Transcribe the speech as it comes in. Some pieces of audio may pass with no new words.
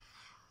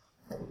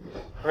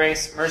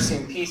Grace, mercy,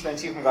 and peace be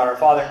unto you from God our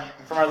Father,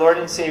 and from our Lord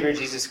and Savior,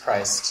 Jesus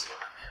Christ.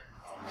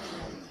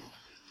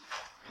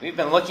 We've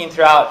been looking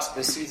throughout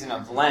the season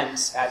of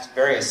Lent at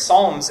various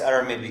psalms at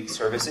our midweek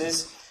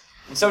services.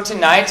 And so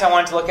tonight I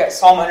wanted to look at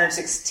Psalm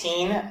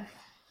 116,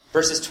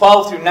 verses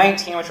 12 through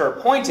 19, which are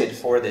appointed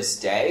for this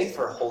day,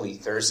 for Holy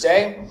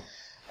Thursday.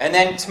 And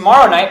then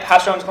tomorrow night,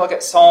 Pastor Owen's going to look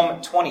at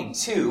Psalm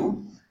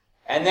 22.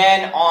 And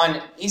then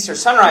on Easter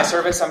sunrise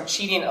service, I'm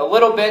cheating a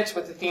little bit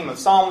with the theme of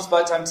Psalms,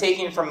 but I'm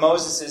taking from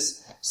Moses'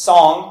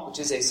 song, which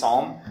is a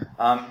psalm,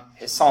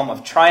 his psalm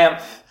of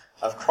triumph,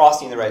 of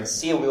crossing the Red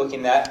Sea. We'll be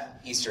looking at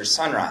Easter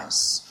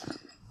sunrise.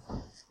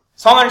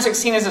 Psalm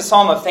 116 is a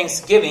psalm of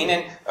thanksgiving,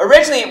 and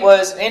originally it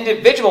was an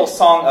individual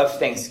song of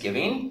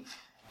thanksgiving,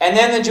 and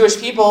then the Jewish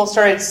people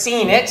started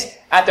singing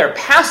it at their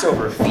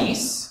Passover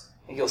feasts.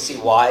 I think you'll see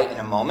why in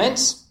a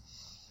moment.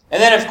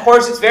 And then, of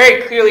course, it's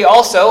very clearly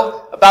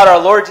also about our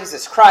Lord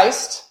Jesus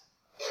Christ.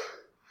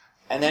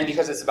 And then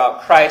because it's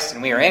about Christ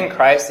and we are in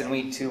Christ, then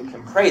we too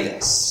can pray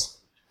this.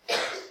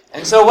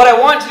 And so what I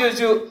want to do is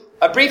do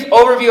a brief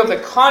overview of the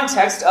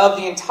context of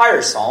the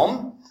entire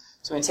psalm.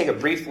 So I'm going to take a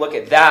brief look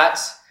at that.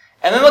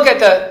 And then look at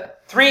the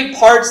three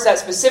parts that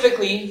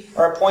specifically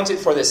are appointed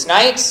for this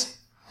night.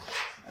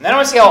 And then I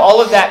want to see how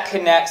all of that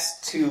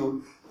connects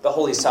to the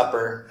Holy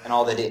Supper and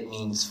all that it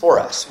means for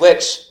us,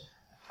 which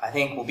I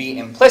think will be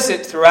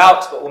implicit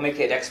throughout, but we'll make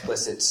it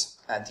explicit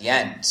at the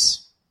end.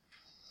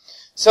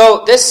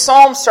 So this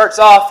psalm starts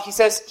off, he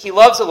says, he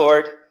loves the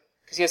Lord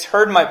because he has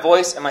heard my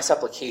voice and my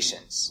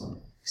supplications,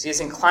 because he has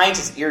inclined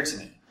his ear to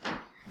me.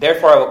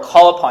 Therefore I will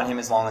call upon him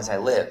as long as I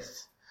live.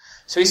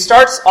 So he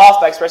starts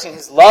off by expressing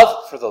his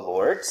love for the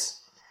Lord.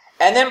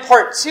 And then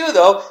part 2,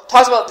 though,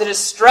 talks about the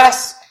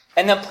distress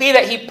and the plea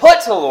that he put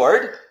to the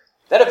Lord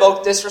that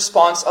evoked this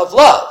response of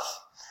love.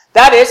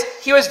 That is,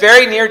 he was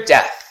very near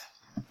death.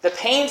 The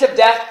pains of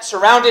death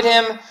surrounded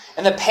him,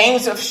 and the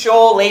pangs of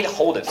Sheol laid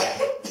hold of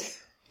him.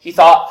 He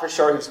thought for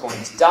sure he was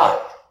going to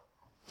die.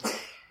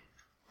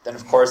 Then,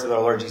 of course, with our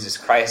Lord Jesus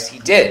Christ, he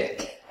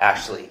did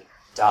actually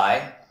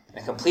die in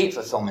a complete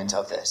fulfillment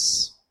of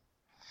this.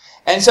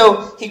 And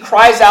so he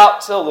cries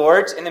out to the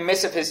Lord in the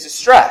midst of his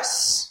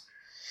distress.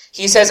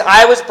 He says,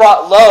 I was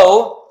brought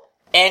low,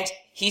 and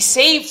he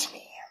saved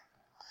me.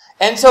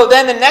 And so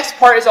then the next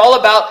part is all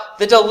about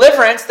the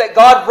deliverance that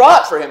God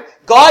wrought for him.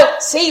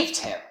 God saved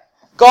him.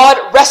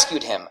 God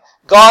rescued him.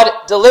 God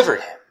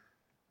delivered him.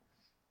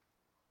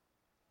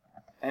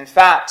 In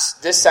fact,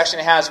 this section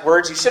has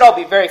words you should all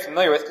be very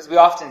familiar with because we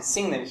often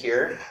sing them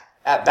here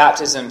at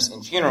baptisms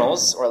and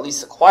funerals, or at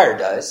least the choir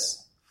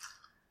does.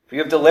 For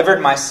you have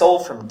delivered my soul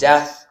from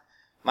death,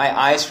 my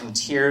eyes from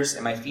tears,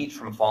 and my feet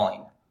from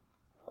falling.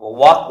 I will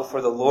walk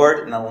before the Lord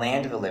in the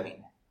land of the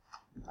living.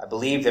 I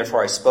believe,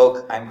 therefore I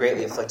spoke. I am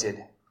greatly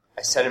afflicted.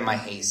 I said in my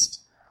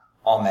haste,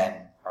 all men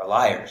are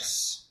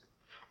liars.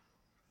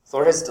 The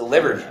Lord has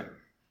delivered him,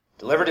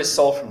 delivered his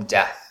soul from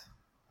death.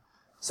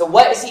 So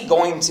what is he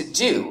going to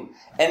do?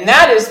 And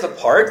that is the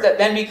part that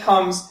then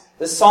becomes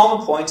the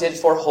psalm appointed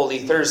for Holy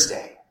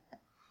Thursday.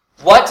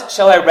 What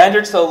shall I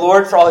render to the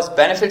Lord for all his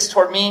benefits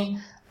toward me?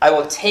 I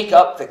will take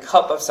up the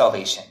cup of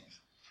salvation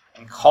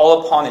and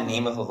call upon the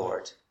name of the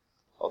Lord.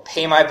 I will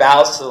pay my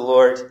vows to the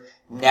Lord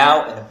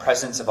now in the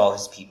presence of all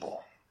his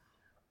people.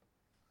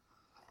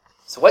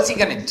 So what's he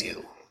going to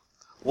do?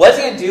 What's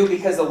he going to do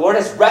because the Lord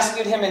has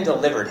rescued him and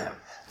delivered him?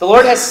 The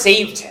Lord has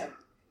saved him.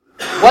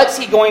 What's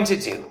he going to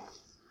do?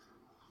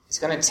 He's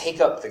going to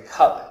take up the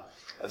cup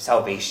of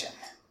salvation.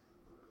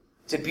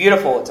 It's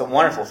a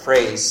wonderful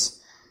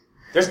phrase.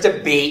 There's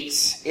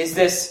debate. Is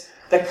this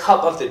the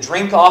cup of the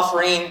drink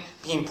offering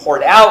being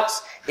poured out?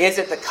 Is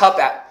it the cup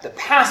at the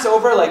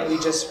Passover like we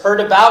just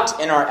heard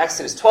about in our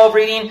Exodus 12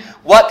 reading?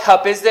 What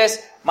cup is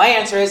this? My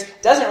answer is,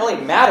 it doesn't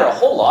really matter a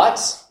whole lot.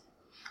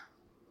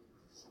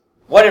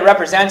 What it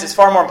represents is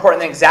far more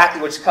important than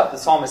exactly which cup the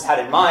psalmist had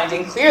in mind.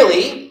 And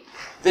clearly,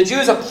 the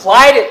Jews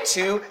applied it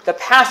to the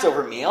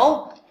Passover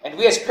meal, and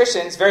we as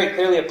Christians very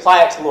clearly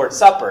apply it to Lord's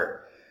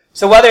Supper.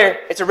 So whether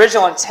its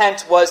original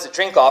intent was the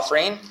drink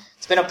offering,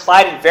 it's been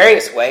applied in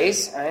various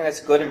ways, and I think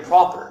that's good and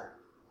proper.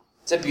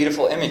 It's a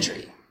beautiful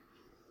imagery.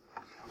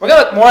 We're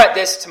going to look more at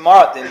this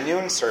tomorrow at the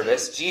noon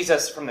service.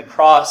 Jesus from the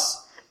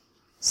cross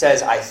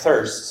says, I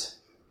thirst.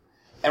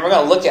 And we're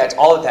going to look at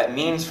all that that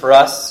means for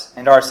us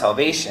and our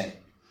salvation.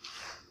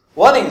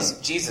 One of the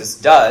things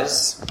Jesus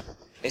does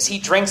is he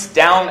drinks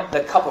down the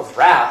cup of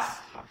wrath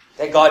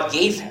that God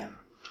gave him.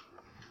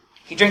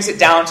 He drinks it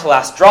down to the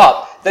last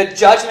drop. The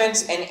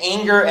judgment and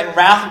anger and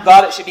wrath of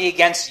God that should be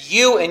against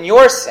you and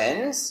your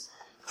sins,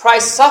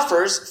 Christ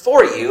suffers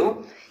for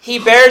you. He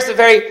bears the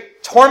very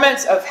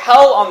torments of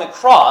hell on the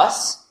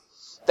cross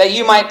that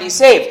you might be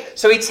saved.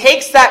 So he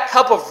takes that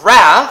cup of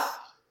wrath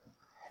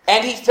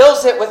and he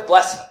fills it with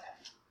blessing.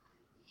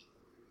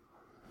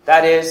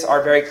 That is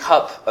our very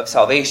cup of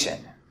salvation.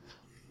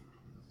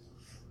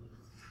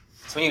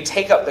 So when you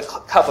take up the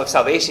cup of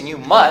salvation, you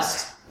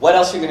must, what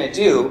else are you going to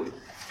do?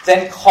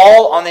 Then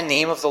call on the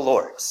name of the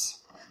Lord.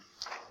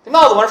 Think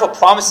about all the wonderful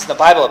promises in the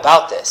Bible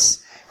about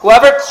this.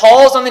 Whoever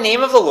calls on the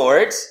name of the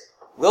Lord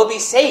will be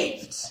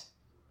saved.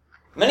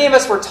 Many of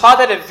us were taught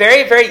that at a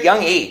very, very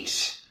young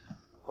age,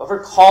 whoever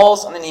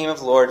calls on the name of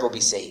the Lord will be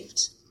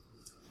saved.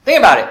 Think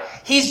about it.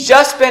 He's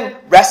just been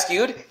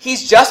rescued.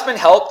 He's just been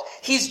helped.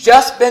 He's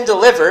just been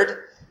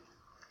delivered.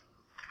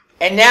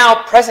 And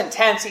now, present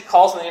tense, he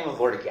calls on the name of the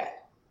Lord again.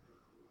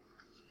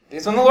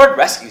 Because when the Lord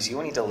rescues you,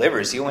 when he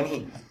delivers you, when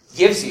he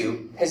gives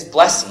you his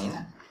blessing,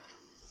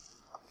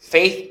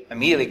 faith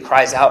immediately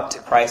cries out to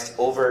Christ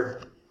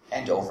over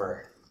and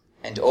over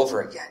and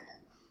over again.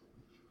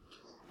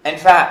 In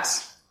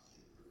fact,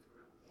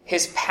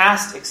 his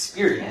past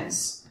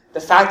experience, the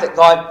fact that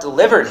God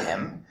delivered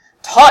him,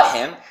 taught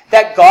him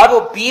that God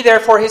will be there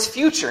for his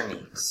future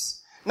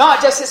needs,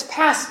 not just his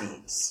past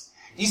needs.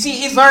 You see,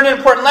 he's learned an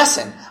important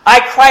lesson. I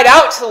cried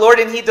out to the Lord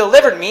and he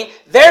delivered me.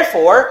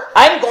 Therefore,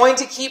 I'm going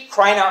to keep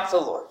crying out to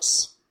the Lord.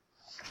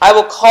 I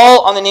will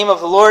call on the name of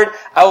the Lord.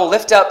 I will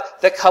lift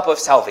up the cup of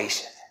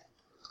salvation,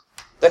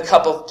 the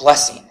cup of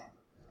blessing,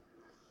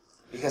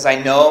 because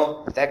I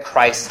know that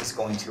Christ is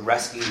going to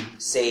rescue,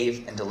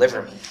 save, and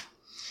deliver me.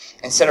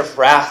 Instead of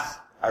wrath,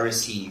 I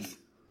receive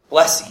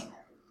blessing.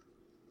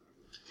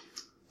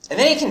 And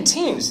then he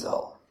continues,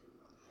 though.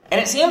 And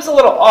it seems a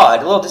little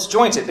odd, a little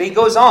disjointed, but he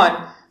goes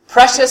on,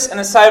 precious in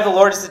the sight of the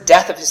Lord is the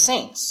death of his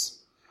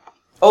saints.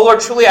 O Lord,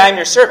 truly I am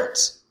your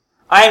servant.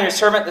 I am your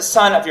servant, the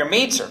son of your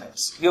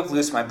maidservant. You have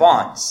loosed my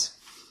bonds.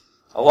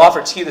 I will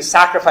offer to you the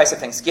sacrifice of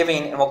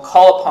thanksgiving and will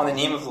call upon the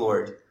name of the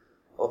Lord.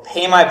 I will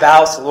pay my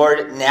vows to the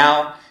Lord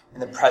now in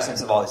the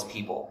presence of all his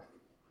people.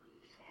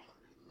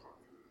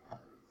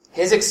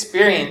 His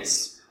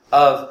experience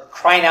of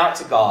crying out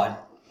to God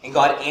and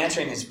God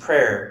answering his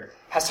prayer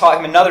has taught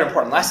him another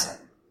important lesson.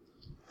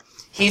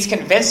 He's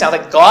convinced now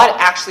that God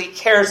actually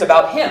cares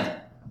about him.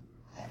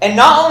 And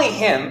not only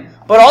him,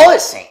 but all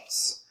his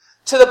saints.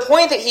 To the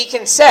point that he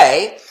can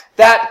say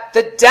that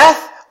the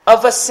death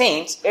of a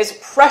saint is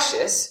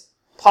precious,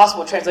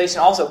 possible translation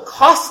also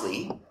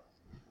costly,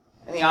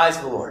 in the eyes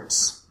of the Lord.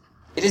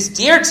 It is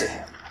dear to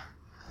him.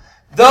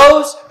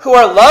 Those who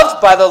are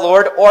loved by the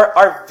Lord or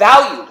are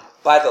valued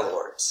by the Lord,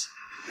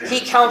 he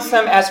counts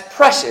them as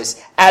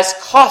precious, as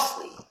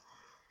costly.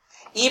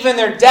 Even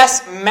their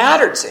deaths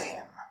matter to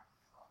him.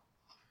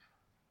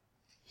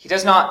 He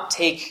does not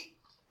take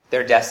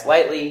their deaths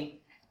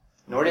lightly,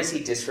 nor does he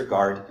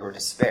disregard your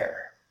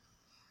despair.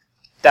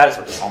 That is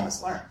what the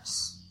psalmist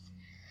learns.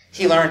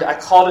 He learned, I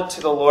called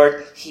to the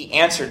Lord, he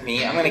answered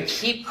me. I'm going to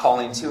keep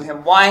calling to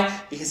him.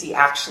 Why? Because he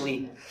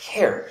actually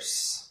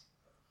cares.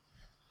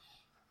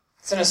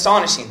 It's an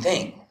astonishing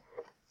thing.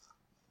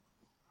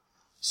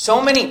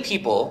 So many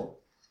people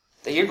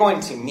that you're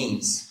going to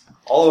meet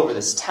all over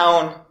this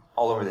town,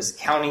 all over this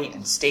county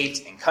and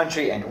state and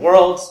country and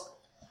world,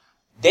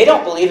 they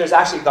don't believe there's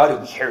actually a God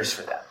who cares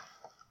for them.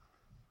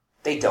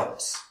 They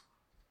don't.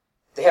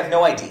 They have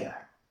no idea.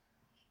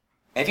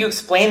 And if you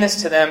explain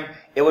this to them,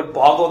 it would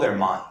boggle their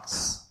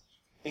minds.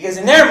 Because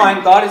in their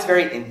mind, God is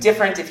very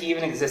indifferent if he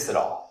even exists at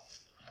all.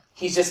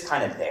 He's just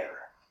kind of there.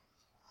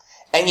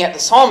 And yet the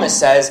psalmist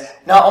says,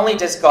 not only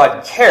does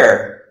God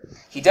care,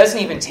 he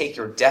doesn't even take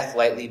your death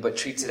lightly, but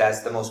treats it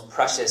as the most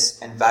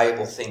precious and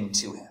valuable thing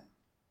to him.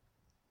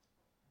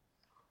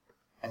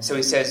 And so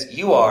he says,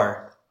 you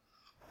are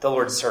the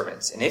Lord's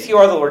servants. And if you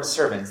are the Lord's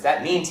servants,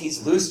 that means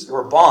he's loosed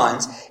your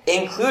bonds,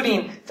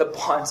 including the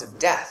bonds of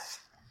death.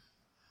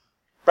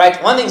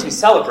 Right? One of the things we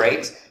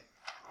celebrate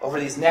over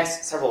these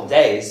next several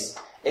days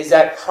is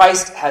that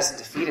Christ has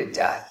defeated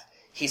death.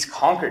 He's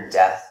conquered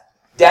death.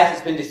 Death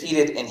has been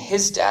defeated in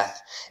his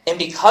death. And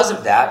because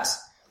of that,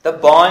 the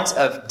bonds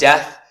of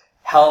death,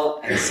 hell,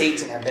 and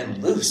Satan have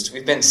been loosed.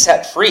 We've been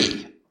set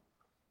free.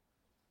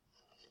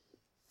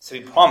 So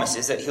he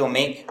promises that he'll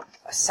make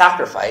a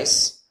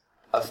sacrifice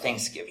of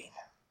thanksgiving.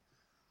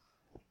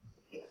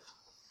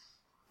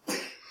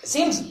 It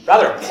seems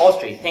rather a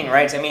paltry thing,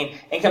 right? I mean,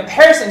 in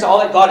comparison to all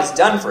that God has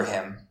done for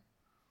him,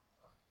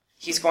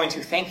 he's going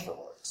to thank the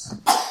Lord.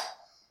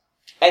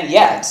 And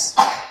yet,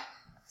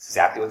 it's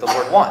exactly what the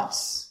Lord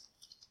wants.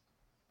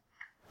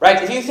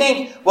 Right? If you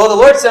think, well, the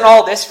Lord's done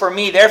all this for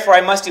me, therefore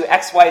I must do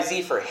X, Y,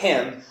 Z for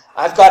him,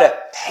 I've got to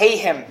pay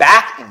him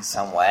back in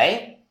some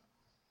way.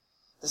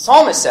 The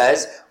psalmist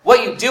says,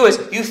 what you do is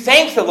you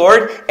thank the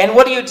Lord, and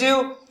what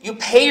do? You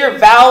pay your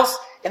vows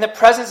in the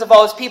presence of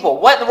all his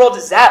people. What in the world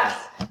does that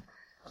mean?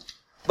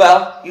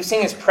 Well, you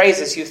sing his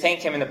praises, you thank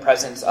him in the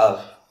presence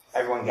of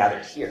everyone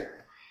gathered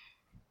here.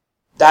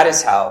 That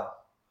is how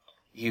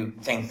you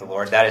thank the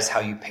Lord. That is how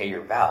you pay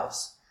your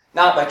vows.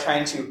 Not by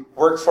trying to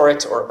work for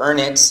it or earn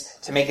it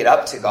to make it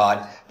up to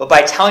God, but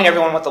by telling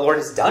everyone what the Lord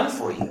has done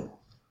for you.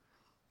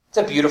 It's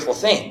a beautiful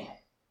thing.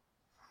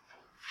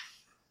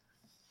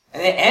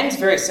 And it ends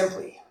very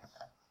simply.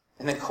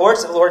 In the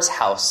courts of the Lord's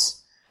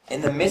house,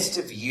 in the midst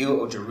of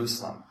you, O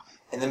Jerusalem,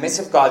 in the midst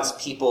of God's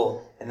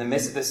people, in the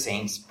midst of the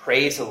saints,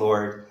 praise the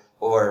Lord,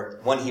 or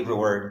one Hebrew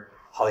word,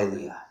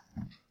 hallelujah.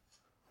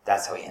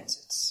 That's how he ends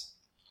it.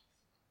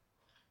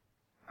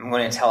 I'm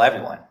going to tell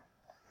everyone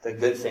the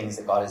good things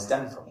that God has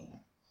done for me.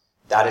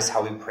 That is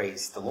how we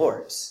praise the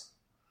Lord.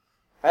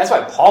 And that's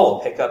why Paul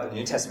will pick up in the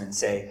New Testament and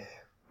say,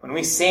 when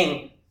we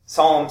sing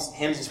psalms,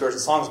 hymns, and spiritual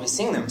songs, we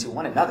sing them to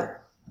one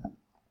another.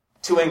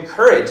 to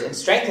encourage and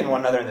strengthen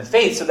one another in the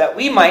faith so that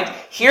we might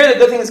hear the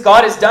good things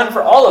God has done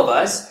for all of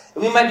us,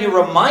 and we might be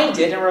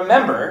reminded and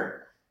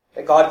remember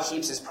that God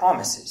keeps his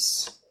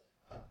promises.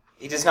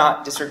 He does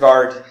not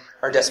disregard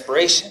our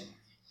desperation,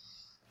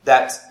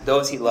 that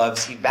those he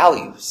loves, he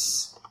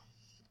values.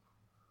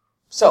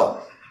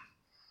 So,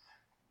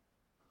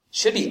 it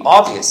should be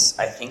obvious,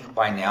 I think,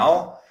 by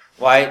now,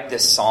 why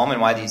this psalm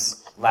and why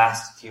these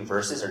last few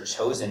verses are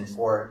chosen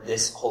for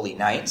this holy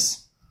night.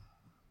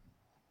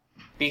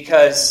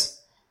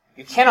 Because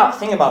you cannot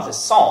think about the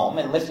psalm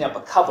and lifting up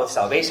a cup of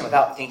salvation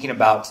without thinking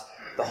about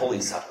the Holy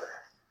Supper.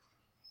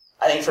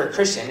 I think for a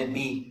Christian, it'd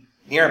be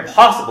near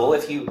impossible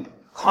if you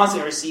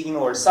constantly receiving the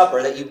Lord's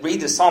Supper that you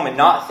read the psalm and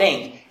not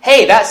think,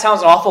 hey, that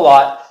sounds an awful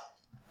lot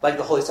like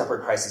the Holy Supper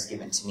Christ has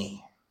given to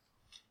me.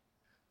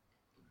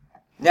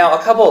 Now,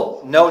 a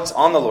couple notes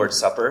on the Lord's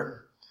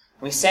Supper.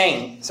 We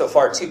sang so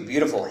far 2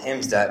 beautiful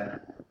hymns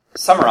that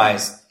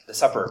summarize the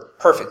supper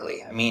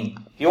perfectly. I mean,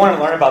 if you want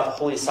to learn about the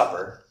Holy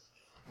Supper,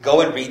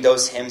 go and read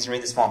those hymns and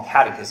read the small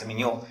catechism. I mean,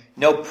 you'll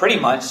know pretty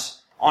much,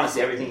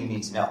 honestly, everything you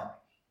need to know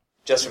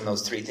just from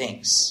those 3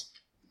 things.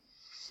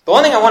 But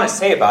one thing I want to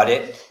say about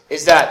it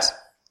is that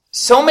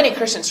so many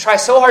Christians try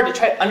so hard to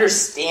try to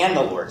understand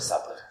the Lord's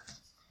Supper.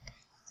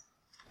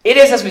 It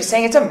is, as we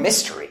sang, it's a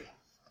mystery.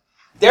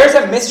 There's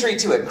a mystery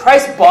to it.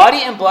 Christ's body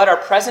and blood are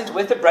present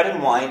with the bread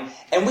and wine,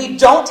 and we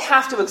don't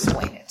have to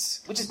explain it.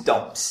 We just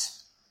don't.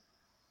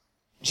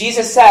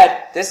 Jesus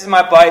said, this is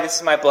my body, this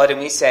is my blood,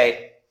 and we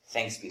say,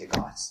 thanks be to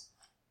God.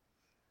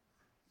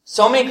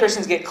 So many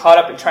Christians get caught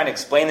up in trying to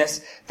explain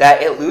this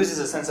that it loses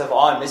a sense of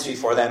awe and mystery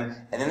for them,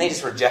 and then they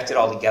just reject it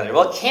altogether.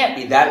 Well, it can't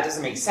be that. It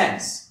doesn't make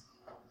sense.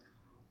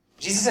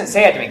 Jesus didn't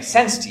say it had to make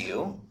sense to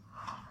you.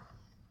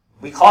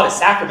 We call it a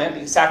sacrament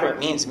because sacrament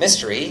means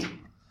mystery.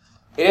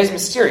 It is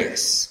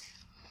mysterious.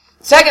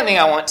 Second thing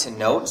I want to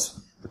note,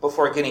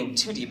 before getting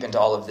too deep into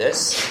all of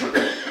this,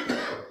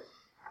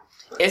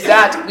 is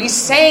that we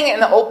sang in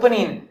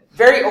the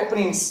very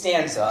opening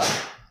stanza,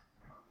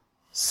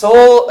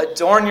 soul,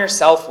 adorn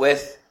yourself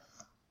with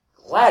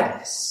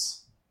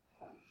gladness.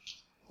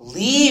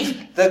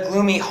 Leave the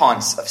gloomy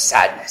haunts of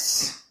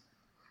sadness.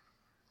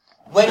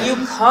 When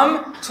you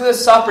come to the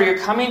supper, you're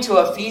coming to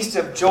a feast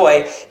of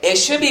joy. It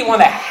should be one of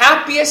the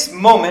happiest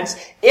moments,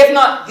 if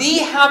not the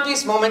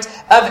happiest moment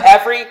of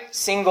every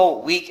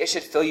single week. It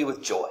should fill you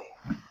with joy.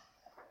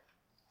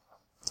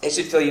 It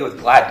should fill you with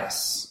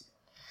gladness.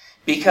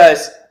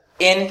 Because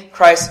in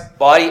Christ's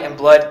body and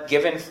blood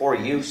given for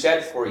you,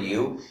 shed for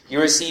you,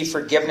 you receive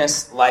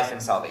forgiveness, life, and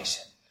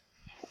salvation.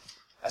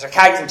 As our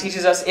catechism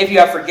teaches us, if you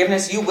have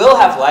forgiveness, you will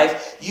have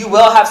life, you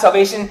will have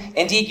salvation.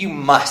 Indeed, you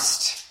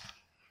must.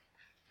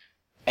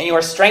 And you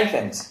are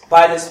strengthened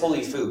by this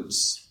holy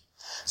foods.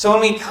 So when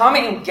we come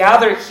and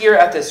gather here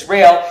at this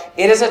rail,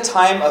 it is a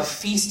time of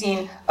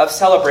feasting, of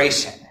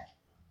celebration.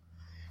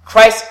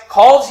 Christ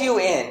calls you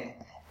in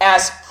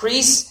as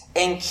priests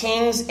and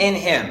kings in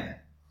him.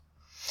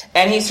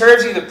 And he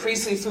serves you the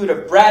priestly food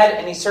of bread,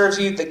 and he serves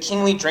you the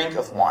kingly drink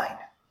of wine.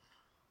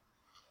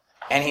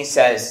 And he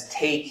says,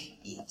 take,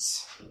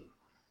 eat.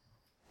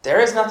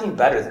 There is nothing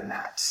better than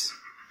that.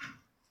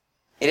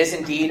 It is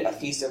indeed a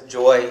feast of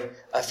joy,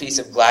 a feast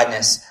of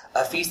gladness,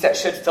 a feast that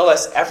should fill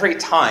us every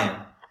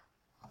time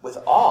with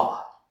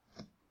awe.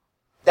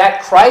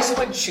 That Christ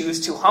would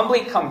choose to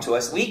humbly come to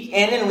us week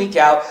in and week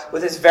out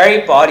with his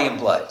very body and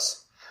blood.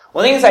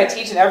 One of the things I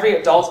teach in every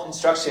adult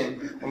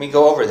instruction when we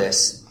go over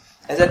this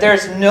is that there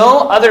is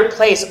no other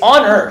place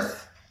on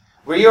earth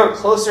where you are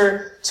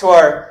closer to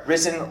our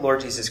risen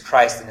Lord Jesus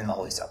Christ than in the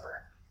Holy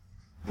Supper.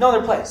 No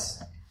other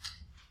place.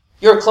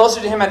 You're closer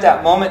to him at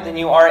that moment than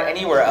you are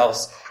anywhere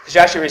else, because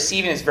you're actually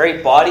receiving his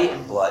very body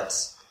and blood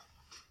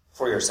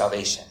for your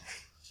salvation.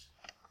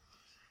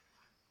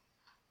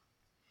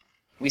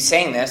 We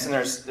sang this, and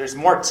there's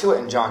more to it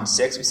in John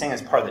 6. We sang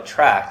as part of the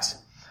tract,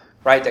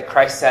 right, that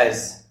Christ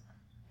says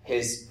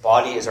his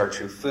body is our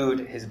true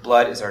food, his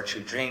blood is our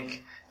true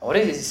drink. And what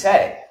did he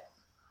say?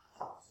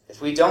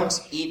 If we don't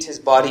eat his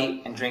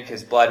body and drink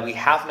his blood, we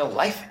have no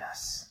life in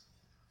us.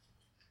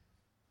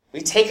 We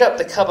take up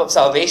the cup of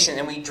salvation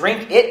and we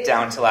drink it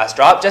down to the last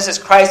drop, just as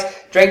Christ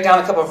drank down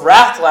the cup of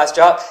wrath to the last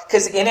drop,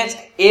 because in it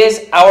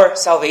is our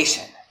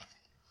salvation.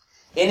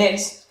 In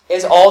it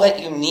is all that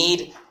you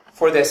need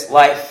for this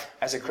life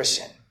as a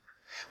Christian.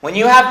 When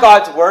you have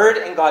God's word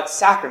and God's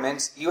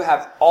sacraments, you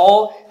have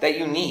all that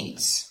you need.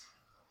 It's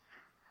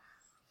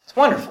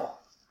wonderful.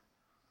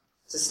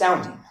 It's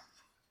astounding.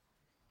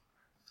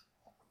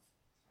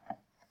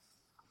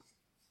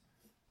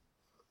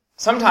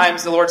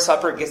 Sometimes the Lord's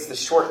Supper gets the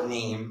short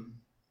name,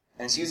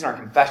 and it's used in our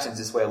confessions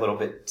this way a little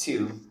bit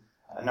too,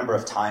 a number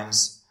of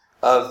times,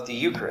 of the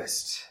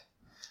Eucharist.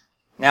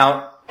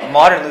 Now,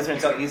 modern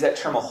Lutherans don't use that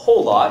term a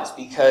whole lot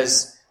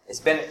because it's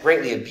been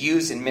greatly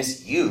abused and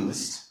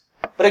misused,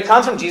 but it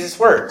comes from Jesus'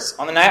 words.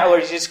 On the night our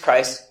Lord Jesus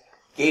Christ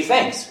gave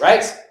thanks,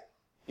 right?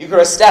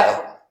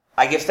 Eucharisteo,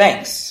 I give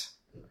thanks.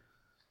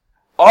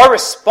 Our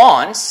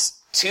response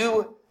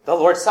to the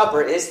Lord's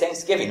Supper is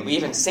thanksgiving. We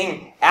even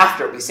sing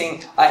after. We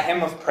sing a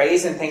hymn of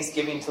praise and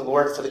thanksgiving to the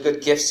Lord for the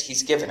good gifts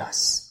he's given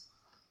us.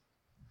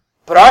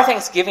 But our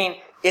thanksgiving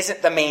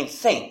isn't the main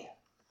thing.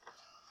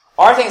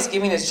 Our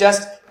thanksgiving is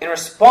just in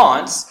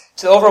response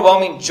to the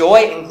overwhelming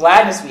joy and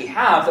gladness we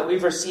have that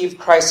we've received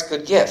Christ's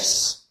good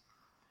gifts.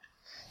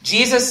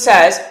 Jesus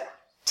says,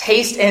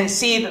 taste and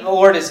see that the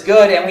Lord is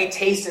good, and we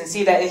taste and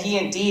see that he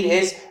indeed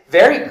is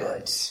very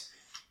good.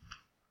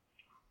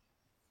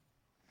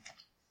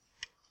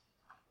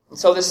 And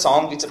so this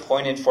psalm gets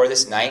appointed for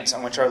this night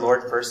on which our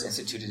Lord first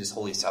instituted his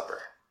Holy Supper.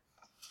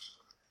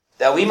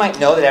 That we might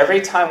know that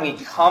every time we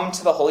come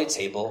to the holy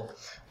table,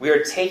 we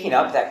are taking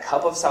up that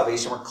cup of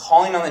salvation. We're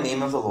calling on the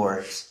name of the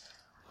Lord.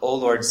 O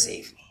Lord,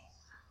 save me.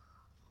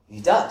 And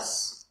he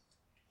does.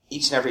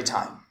 Each and every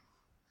time.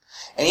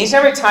 And each and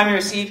every time you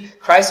receive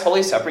Christ's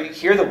Holy Supper, you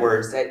hear the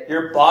words that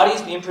your body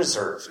is being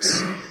preserved,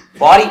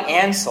 body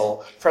and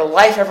soul, for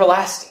life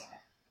everlasting.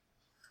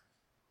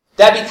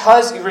 That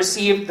because you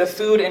received the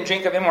food and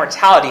drink of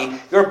immortality,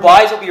 your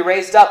bodies will be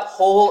raised up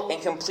whole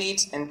and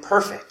complete and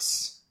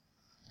perfect.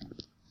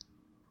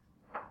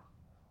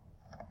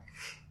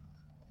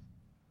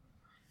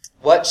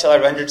 What shall I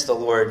render to the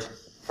Lord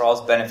for all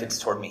his benefits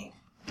toward me?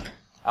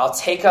 I'll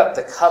take up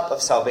the cup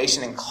of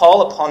salvation and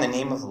call upon the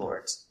name of the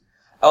Lord.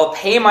 I will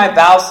pay my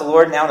vows to the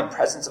Lord now in the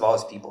presence of all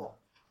his people.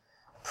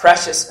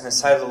 Precious in the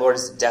sight of the Lord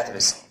is the death of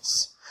his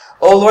saints.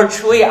 O Lord,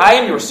 truly I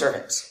am your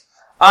servant.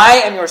 I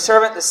am your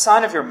servant, the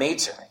son of your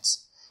maidservant.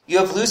 You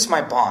have loosed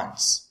my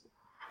bonds.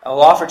 I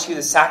will offer to you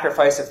the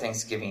sacrifice of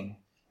thanksgiving,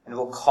 and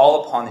will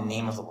call upon the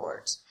name of the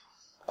Lord.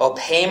 I will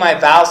pay my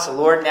vows to the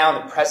Lord now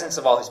in the presence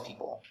of all his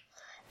people.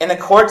 In the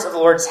courts of the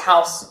Lord's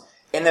house,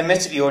 in the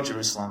midst of you, O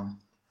Jerusalem,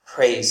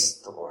 praise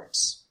the Lord.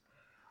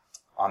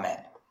 Amen.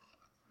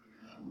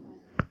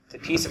 The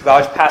peace of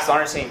God which passes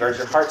understanding guards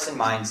your hearts and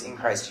minds in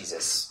Christ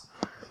Jesus.